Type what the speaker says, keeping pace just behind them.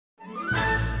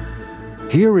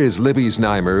Here is Libby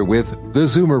Znaimer with the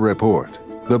Zoomer Report,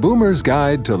 the Boomer's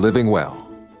Guide to Living Well.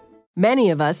 Many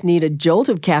of us need a jolt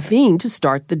of caffeine to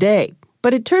start the day,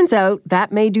 but it turns out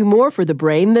that may do more for the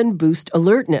brain than boost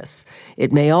alertness.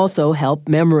 It may also help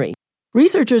memory.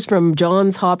 Researchers from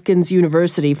Johns Hopkins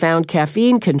University found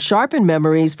caffeine can sharpen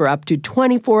memories for up to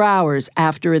 24 hours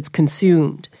after it's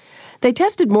consumed. They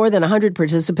tested more than 100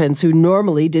 participants who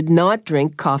normally did not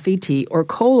drink coffee, tea, or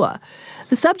cola.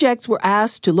 The subjects were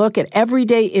asked to look at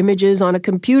everyday images on a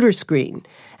computer screen,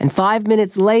 and 5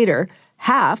 minutes later,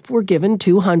 half were given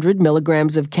 200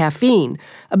 milligrams of caffeine,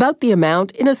 about the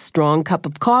amount in a strong cup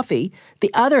of coffee.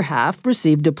 The other half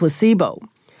received a placebo.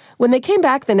 When they came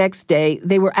back the next day,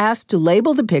 they were asked to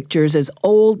label the pictures as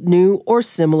old, new, or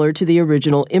similar to the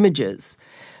original images.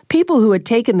 People who had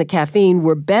taken the caffeine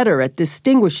were better at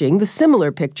distinguishing the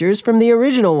similar pictures from the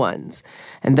original ones,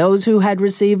 and those who had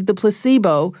received the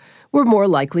placebo were more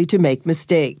likely to make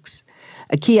mistakes.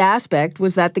 A key aspect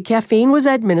was that the caffeine was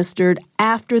administered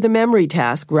after the memory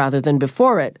task rather than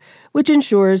before it, which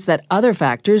ensures that other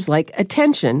factors like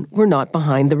attention were not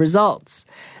behind the results.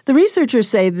 The researchers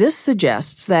say this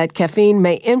suggests that caffeine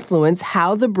may influence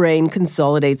how the brain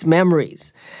consolidates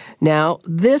memories. Now,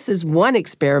 this is one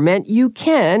experiment you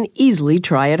can easily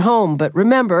try at home, but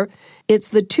remember, it's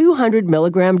the 200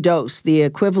 milligram dose, the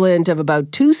equivalent of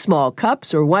about 2 small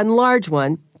cups or 1 large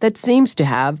one, that seems to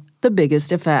have the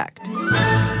biggest effect.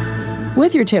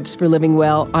 With your tips for living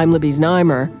well, I'm Libby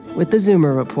Znaimer with the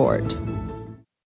Zoomer Report.